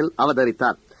உலகத்தில்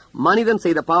அவதரித்தார். மனிதன்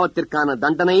செய்த பாவத்திற்கான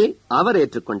தண்டனையை அவர்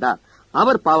ஏற்றுக்கொண்டார்.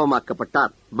 அவர்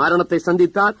பாவமாக்கப்பட்டார், மரணத்தை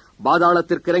சந்தித்தார்,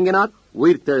 பாதாளத்திற்கு இறங்கினார்,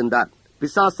 உயிர்த்தெழுந்தார்.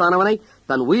 பிசாசானவனை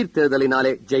தன்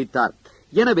உயிர்த்தெழுதலினாலே ஜெயித்தார்.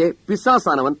 எனவே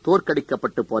பிசாசானவன்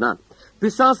தோற்கடிக்கப்பட்டு போனான்.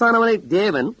 பிசாசானவனை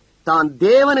தேவன் தான்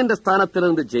தேவன் என்ற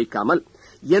ஸ்தானத்திலிருந்து ஜெயிக்காமல்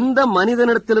எந்த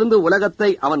மனிதனிடத்திலிருந்து உலகத்தை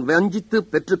அவன் வஞ்சித்து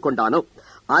பெற்றுக் கொண்டானோ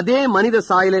அதே மனித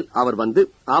சாயலில் அவர் வந்து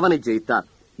அவனை ஜெயித்தார்.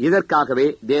 இதற்காகவே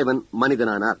தேவன்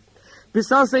மனிதனானார்.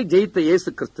 பிசாசை ஜெயித்த இயேசு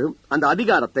கிறிஸ்து அந்த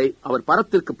அதிகாரத்தை அவர்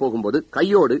பரத்திற்கு போகும்போது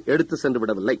கையோடு எடுத்து சென்று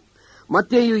விடவில்லை.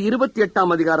 மத்தேயு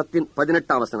 28 அதிகாரத்தின்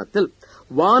 18 வசனத்தில்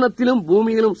வானத்திலும்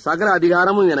பூமியிலும் சகல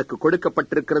அதிகாரமும் எனக்கு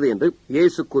கொடுக்கப்பட்டிருக்கிறது என்று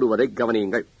இயேசு கூறுவதை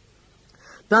கவனியுங்கள்.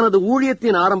 தனது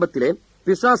ஊழியத்தின் ஆரம்பத்திலே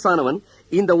பிசாசானவன்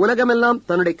இந்த உலகமெல்லாம்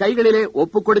தன்னுடைய கைகளிலே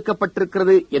ஒப்புக்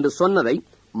கொடுக்கப்பட்டிருக்கிறது என்று சொன்னதை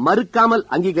மறுக்காமல்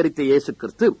அங்கீகரித்த இயேசு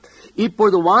கிறிஸ்து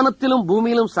இப்பொழுது வானத்திலும்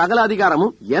பூமியிலும் சகல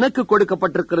அதிகாரமும் எனக்கு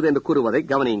கொடுக்கப்பட்டிருக்கிறது என்று கூறுவதை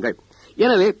கவனியுங்கள்.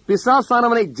 எனவே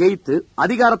பிசாசானவனை ஜெயித்து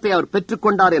அதிகாரத்தை அவர் பெற்றுக்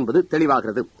கொண்டார் என்பது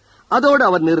தெளிவாகிறது. அதோடு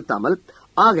அவர் நிறுத்தாமல்,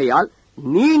 ஆகையால்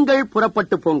நீங்கள்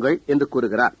புறப்பட்டு போங்கள் என்று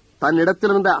கூறுகிறார்.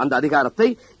 தன்னிடத்திலிருந்த அந்த அதிகாரத்தை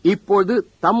இப்பொழுது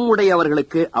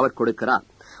தம்முடையவர்களுக்கு அவர் கொடுக்கிறார்.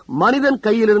 மனிதன்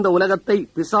கையில் இருந்த உலகத்தை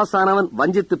பிசாசானவன்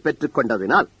வஞ்சித்து பெற்றுக்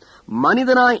கொண்டதினால்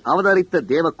மனிதனாய் அவதரித்த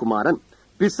தேவகுமாரன்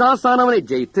பிசாசானவனை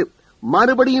ஜெயித்து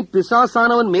மறுபடியும்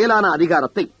பிசாசானவன் மேலான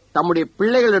அதிகாரத்தை தம்முடைய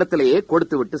பிள்ளைகளிடத்திலேயே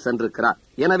கொடுத்துவிட்டு சென்றிருக்கிறார்.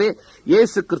 எனவே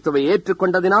இயேசு கிறிஸ்துவை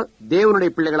ஏற்றுக்கொண்டதினால்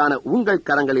தேவனுடைய பிள்ளைகளான உங்கள்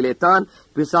கரங்களிலே தான்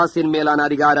பிசாசின் மேலான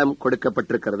அதிகாரம்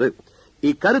கொடுக்கப்பட்டிருக்கிறது.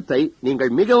 இக்கருத்தை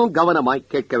நீங்கள் மிகவும் கவனமாய்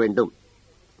கேட்க வேண்டும்.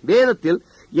 வேதத்தில்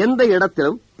எந்த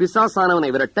இடத்திலும்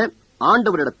பிசாசானவனை விரட்ட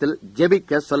ஆண்டவரிடத்தில்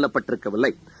ஜெபிக்க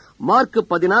சொல்லப்பட்டிருக்கவில்லை. மார்க்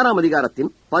 16 அதிகாரத்தின்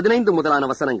 15 முதலான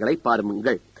வசனங்களை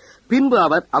பாருங்கள். பின்பு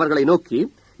அவர் அவர்களை நோக்கி,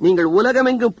 நீங்கள்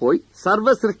உலகமெங்கும் போய்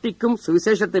சர்வ சிருஷ்டிக்கும்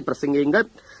சுவிசேஷத்தை பிரசங்கியுங்கள்.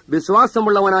 விசுவாசம்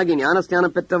உள்ளவனாகி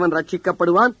ஞானஸ்நானம் பெற்றவன்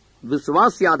ரட்சிக்கப்படுவான்,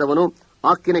 விசுவாசியாதவனோ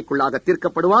ஆக்கினைக்குள்ளாக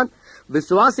தீர்க்கப்படுவான்.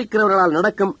 விசுவாசிக்கிறவர்களால்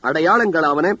நடக்கும்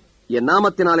அடையாளங்களாவன, என்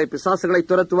நாமத்தினாலே பிசாசுகளை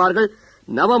துரத்துவார்கள்,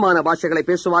 நவமான பாஷைகளை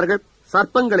பேசுவார்கள்,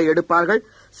 சர்ப்பங்களை எடுப்பார்கள்,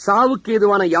 சாவுக்கு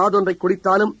ஏதுவான யாதொன்றை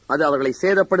குடித்தாலும் அது அவர்களை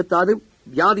சேதப்படுத்தாது,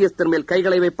 வியாதியஸ்தர் மேல்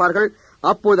கைகளை வைப்பார்கள்,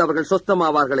 அப்போது அவர்கள்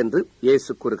சொஸ்தமாவார்கள் என்று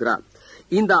இயேசு கூறுகிறார்.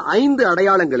 இந்த 5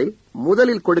 அடையாளங்களில்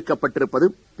முதலில் கொடுக்கப்பட்டிருப்பது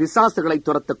பிசாசுகளை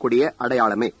துரத்தக்கூடிய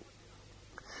அடையாளமே.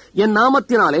 என்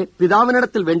நாமத்தினாலே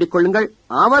பிதாவினிடத்தில் வேண்டிக் கொள்ளுங்கள்,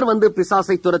 அவர் வந்து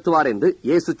பிசாசை துரத்துவார் என்று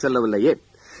இயேசு சொல்லவில்லையே.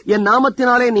 என்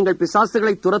நாமத்தினாலே நீங்கள்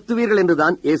பிசாசுகளை துரத்துவீர்கள்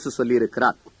என்றுதான் இயேசு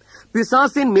சொல்லியிருக்கிறார்.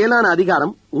 பிசாசின் மேலான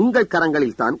அதிகாரம் உங்கள்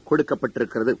கரங்களில் தான்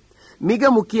கொடுக்கப்பட்டிருக்கிறது. மிக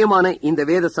முக்கியமான இந்த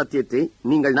வேத சத்தியத்தை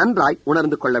நீங்கள் நன்றாய்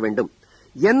உணர்ந்து கொள்ள வேண்டும்.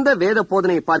 எந்த வேத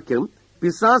போதனையை பார்க்கிறோம்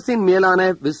பிசாசின் மேலான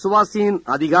விசுவாசியின்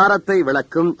அதிகாரத்தை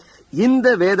விளக்கும் இந்த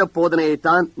வேத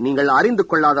போதனையைத்தான் நீங்கள் அறிந்து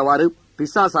கொள்ளாதவாறு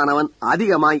பிசாசானவன்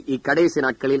அதிகமாய் இக்கடைசி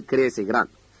நாட்களில் கிரியை செய்கிறான்.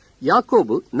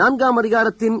 யாக்கோபு 4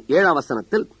 அதிகாரத்தின் 7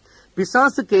 வசனத்தில்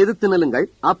பிசாசுக்கு எதிர்த்து நில்லுங்கள்,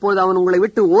 அப்போது அவன் உங்களை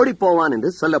விட்டு ஓடி போவான்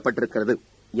என்று சொல்லப்பட்டிருக்கிறது.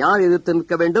 யார் எதிர்த்து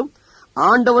நிற்க வேண்டும்?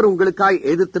 ஆண்டவர் உங்களுக்காய்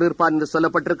எதிர்த்து நிற்பார் என்று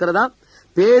சொல்லப்பட்டிருக்கிறதா?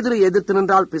 பேதுரு எதிர்த்து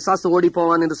நின்றால் பிசாசு ஓடி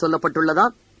போவான் என்று சொல்லப்பட்டுள்ளதா?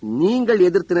 நீங்கள்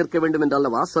எதிர்த்து நிற்க வேண்டும்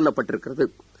என்றல்லவா சொல்லப்பட்டிருக்கிறது.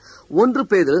 1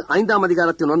 பேதுரு 5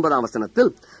 அதிகாரத்தின் 9 வசனத்தில்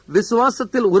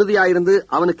விசுவாசத்தில் உறுதியாயிருந்து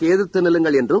அவனுக்கு எதிர்த்து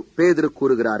நில்லுங்கள் என்றும் பேதுரு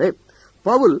கூறுகிறாரே.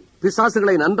 பவுல்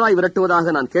பிசாசுகளை நன்றாய்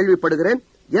விரட்டுவதாக நான் கேள்விப்படுகிறேன்,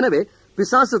 எனவே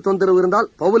பிசாசு தொந்தரவு இருந்தால்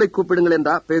பவுலை கூப்பிடுங்கள்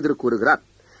என்றார் பேதுரு கூறுகிறார்.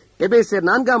 எபேசியர்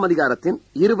 4 அதிகாரத்தின்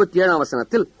 27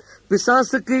 வசனத்தில்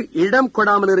பிசாசுக்கு இடம்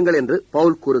கொடாமல் இருங்கள் என்று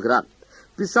பவுல் கூறுகிறார்.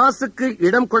 பிசாசுக்கு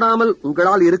இடம் கொடாமல்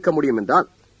உங்களால் இருக்க முடியும் என்றால்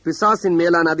பிசாசின்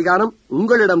மேலான அதிகாரம்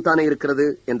உங்களிடம் தானே இருக்கிறது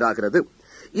என்றாகிறது.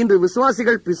 இன்று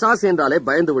விசுவாசிகள் பிசாசு என்றாலே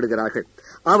பயந்து விடுகிறார்கள்.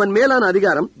 அவன் மேலான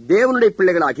அதிகாரம் தேவனுடைய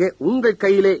பிள்ளைகளாகிய உங்கள்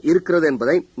கையிலே இருக்கிறது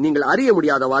என்பதை நீங்கள் அறிய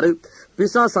முடியாதவாறு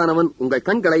பிசாசானவன் உங்கள்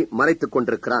கண்களை மறைத்துக்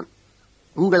கொண்டிருக்கிறான்.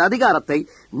 உங்கள் அதிகாரத்தை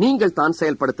நீங்கள் தான்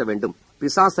செயல்படுத்த வேண்டும்.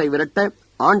 பிசாசை விரட்ட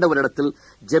ஆண்டவரிடத்தில்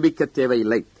ஜெபிக்க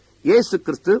தேவையில்லை. இயேசு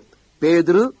கிறிஸ்து,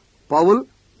 பேதுரு, பவுல்,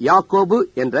 யாக்கோபு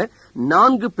என்ற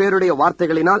 4 பேருடைய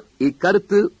வார்த்தைகளினால்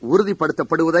இக்கருத்து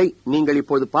உறுதிப்படுத்தப்படுவதை நீங்கள்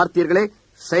இப்போது பார்த்தீர்களே.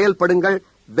 செயல்படுங்கள்,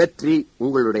 வெற்றி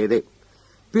உங்களுடையதே.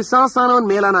 பிசாசானவன்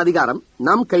மேலான அதிகாரம்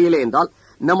நம் கையிலே என்றால்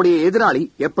நம்முடைய எதிராளி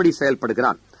எப்படி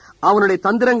செயல்படுகிறான், அவனுடைய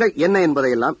தந்திரங்கள் என்ன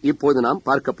என்பதையெல்லாம் இப்போது நாம்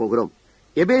பார்க்க போகிறோம்.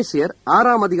 எபேசியர்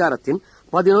 6 அதிகாரத்தின்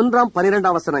 11,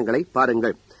 12 வசனங்களை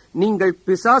பாருங்கள். நீங்கள்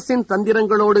பிசாசின்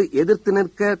தந்திரங்களோடு எதிர்த்து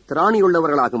நிற்க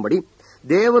திராணியுள்ளவர்களாகும்படி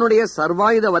தேவனுடைய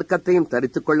சர்வாயுத வர்க்கத்தையும்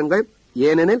தரித்துக் கொள்ளுங்கள்.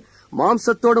 ஏனெனில்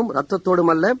மாம்சத்தோடும்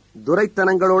இரத்தத்தோடும் அல்ல,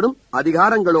 துரைத்தனங்களோடும்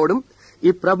அதிகாரங்களோடும்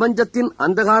இப்பிரபஞ்சத்தின்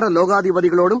அந்தகார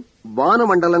லோகாதிபதிகளோடும்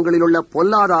வானமண்டலங்களில் உள்ள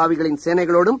பொல்லாத ஆவிகளின்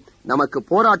சேனைகளோடும் நமக்கு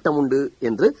போராட்டம் உண்டு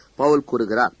என்று பவுல்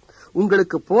கூறுகிறார்.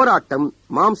 உங்களுக்கு போராட்டம்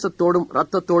மாம்சத்தோடும்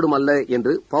இரத்தத்தோடும் அல்ல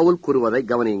என்று பவுல் கூறுவதை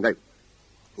கவனியுங்கள்.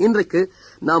 இன்றைக்கு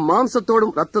நாம்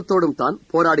மாம்சத்தோடும் இரத்தத்தோடும் தான்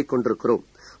போராடிக் கொண்டிருக்கிறோம்.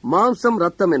 மாம்சம்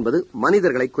இரத்தம் என்பது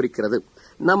மனிதர்களை குறிக்கிறது.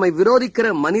 நம்மை விரோதிக்கிற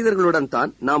மனிதர்களுடன்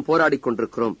தான் நாம் போராடிக்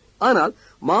கொண்டிருக்கிறோம். ஆனால்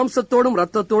மாம்சத்தோடும்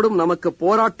இரத்தத்தோடும் நமக்கு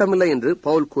போராட்டமில்லை என்று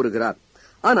பவுல் கூறுகிறார்.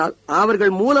 ஆனால்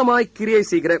அவர்கள் மூலமாய் கிரியை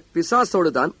செய்கிற பிசாசோடு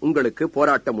தான் உங்களுக்கு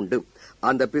போராட்டம் உண்டு.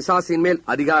 அந்த பிசாசின் மேல்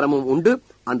அதிகாரமும் உண்டு.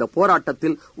 அந்த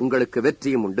போராட்டத்தில் உங்களுக்கு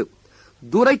வெற்றியும் உண்டு.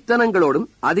 துரைத்தனங்களோடும்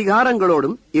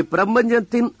அதிகாரங்களோடும்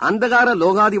இப்பிரபஞ்சத்தின் அந்தகார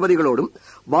லோகாதிபதிகளோடும்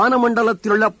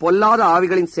வானமண்டலத்திலுள்ள பொல்லாத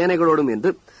ஆவிகளின் சேனைகளோடும்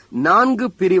என்று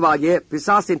 4 பிரிவாகிய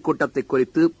பிசாசின் கூட்டத்தை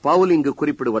குறித்து பவுல் இங்கு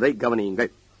குறிப்பிடுவதை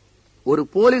கவனியுங்கள். ஒரு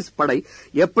போலீஸ் படை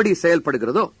எப்படி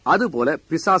செயல்படுகிறதோ அதுபோல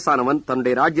பிசாசானவன்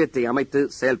தன்னுடைய ராஜ்யத்தை அமைத்து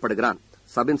செயல்படுகிறான்.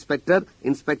 Sub inspector,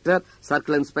 inspector,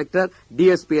 circle inspector,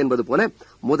 DSP என்பது போல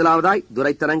முதலாவதாய்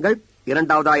துரைத்தனங்கள்,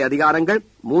 இரண்டாவதாய் அதிகாரங்கள்,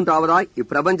 மூன்றாவதாய்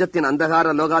இப்பிரபஞ்சத்தின்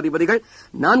அந்தகார லோகாதிபதிகள்,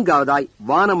 நான்காவதாய்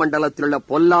வானமண்டலத்திலுள்ள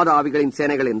பொல்லாத ஆவிகளின்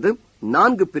சேனைகள் என்று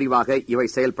 4 பிரிவாக இவை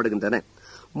செயல்படுகின்றன.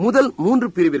 முதல் 3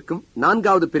 பிரிவிற்கும்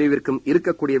 4வது பிரிவிற்கும்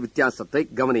இருக்கக்கூடிய வித்தியாசத்தை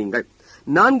கவனியுங்கள்.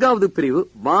 4வது பிரிவு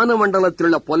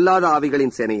வானமண்டலத்திலுள்ள பொல்லாத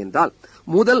ஆவிகளின் சேனை என்றால்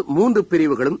முதல் 3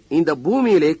 பிரிவுகளும் இந்த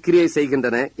பூமியிலே கிரியை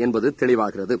செய்கின்றன என்பது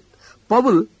தெளிவாகிறது.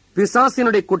 பவுல்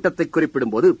பிசாசினுடைய கூட்டத்தை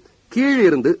குறிப்பிடும் போது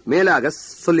கீழிருந்து மேலாக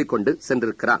சொல்லிக் கொண்டு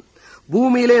சென்றிருக்கிறார்.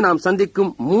 பூமியிலே நாம்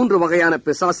சந்திக்கும் 3 வகையான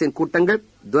பிசாசின் கூட்டங்கள்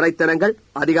துரைத்தனங்கள்,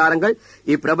 அதிகாரங்கள்,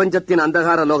 இப்பிரபஞ்சத்தின்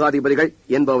அந்தகார லோகாதிபதிகள்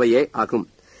என்பவையே ஆகும்.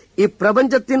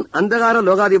 இப்பிரபஞ்சத்தின் அந்தகார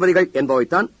லோகாதிபதிகள்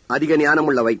என்பவைத்தான் அதிக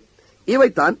ஞானமுள்ளவை.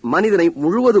 இவைத்தான் மனிதனை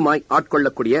முழுவதுமாய்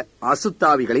ஆட்கொள்ளக்கூடிய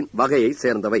அசுத்தாவிகளின் வகையை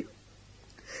சேர்ந்தவை.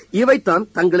 இவைத்தான்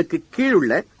தங்களுக்கு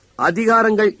கீழுள்ள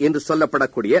அதிகாரங்கள் என்று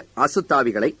சொல்லப்படக்கூடிய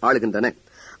அசுத்தாவிகளை ஆளுகின்றன.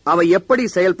 அவை எப்படி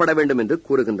செயல்பட வேண்டும் என்று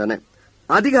கூறுகின்றன.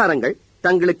 அதிகாரங்கள்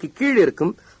தங்களுக்கு கீழ்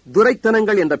இருக்கும்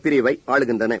துரைத்தனங்கள் என்ற பிரிவை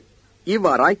ஆளுகின்றன.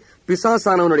 இவ்வாறாய்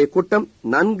பிசாசானவனுடைய கூட்டம்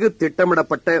நன்கு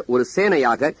திட்டமிடப்பட்ட ஒரு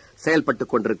சேனையாக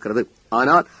செயல்பட்டுக் கொண்டிருக்கிறது.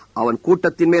 ஆனால் அவன்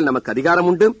கூட்டத்தின் மேல் நமக்கு அதிகாரம்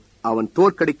உண்டு. அவன்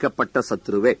தோற்கடிக்கப்பட்ட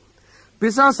சத்துருவே.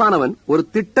 பிசாசானவன் ஒரு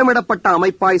திட்டமிடப்பட்ட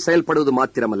அமைப்பாய் செயல்படுவது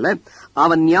மாத்திரமல்ல,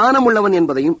 அவன் ஞானமுள்ளவன்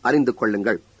என்பதையும் அறிந்து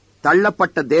கொள்ளுங்கள்.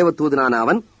 தள்ளப்பட்ட தேவதூதனான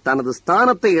அவன் தனது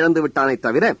ஸ்தானத்தை இழந்து விட்டானே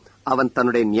தவிர அவன்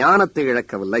தன்னுடைய ஞானத்தை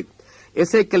இழக்கவில்லை.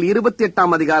 எசேக்கியேல்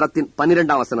 28 அதிகாரத்தின்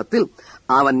 12 வசனத்தில்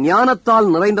அவன் ஞானத்தால்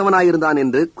நிறைந்தவனாயிருந்தான்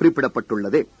என்று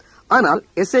குறிப்பிடப்பட்டுள்ளது. ஆனால்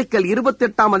எசேக்கியேல்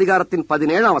 28 அதிகாரத்தின்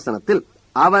 17 வசனத்தில்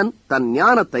அவன் தன்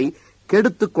ஞானத்தை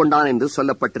கெடுத்துக் கொண்டான் என்று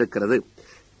சொல்லப்பட்டிருக்கிறது.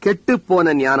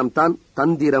 கெட்டுப்போன ஞானம்தான்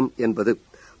தந்திரம் என்பது.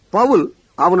 பவுல்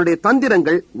அவனுடைய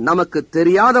தந்திரங்கள் நமக்கு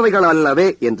தெரியாதவைகள் அல்லவே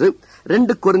என்று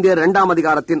 2 கொரிந்தியர் 2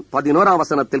 அதிகாரத்தின் 11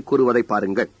 வசனத்தில் கூறுவதை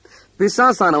பாருங்கள்.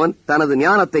 பிசாசானவன் தனது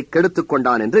ஞானத்தை கெடுத்துக்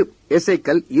கொண்டான் என்று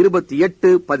எசேக்கியேல்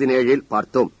 28:17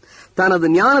 பார்த்தோம். தனது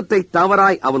ஞானத்தை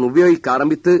தவறாய் அவன் உபயோகிக்க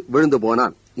ஆரம்பித்து விழுந்து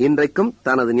போனான். இன்றைக்கும்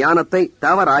தனது ஞானத்தை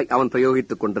தவறாய் அவன்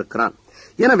பிரயோகித்துக் கொண்டிருக்கிறான்.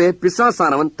 எனவே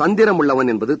பிசாசானவன் தந்திரம்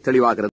உள்ளவன் என்பது தெளிவாகிறது.